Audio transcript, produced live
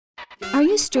Are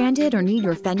you stranded or need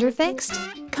your fender fixed?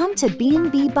 Come to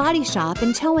B&B Body Shop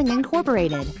and Towing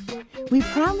Incorporated. We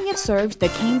proudly have served the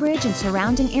Cambridge and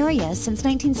surrounding areas since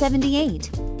 1978.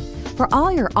 For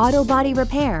all your auto body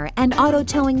repair and auto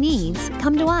towing needs,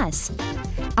 come to us.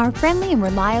 Our friendly and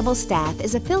reliable staff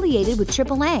is affiliated with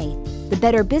AAA, the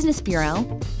Better Business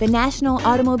Bureau, the National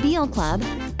Automobile Club,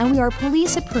 and we are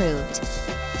police approved.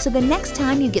 So the next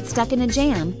time you get stuck in a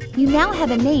jam, you now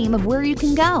have a name of where you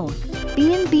can go.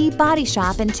 B&B Body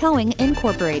Shop and Towing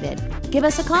Incorporated. Give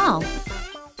us a call.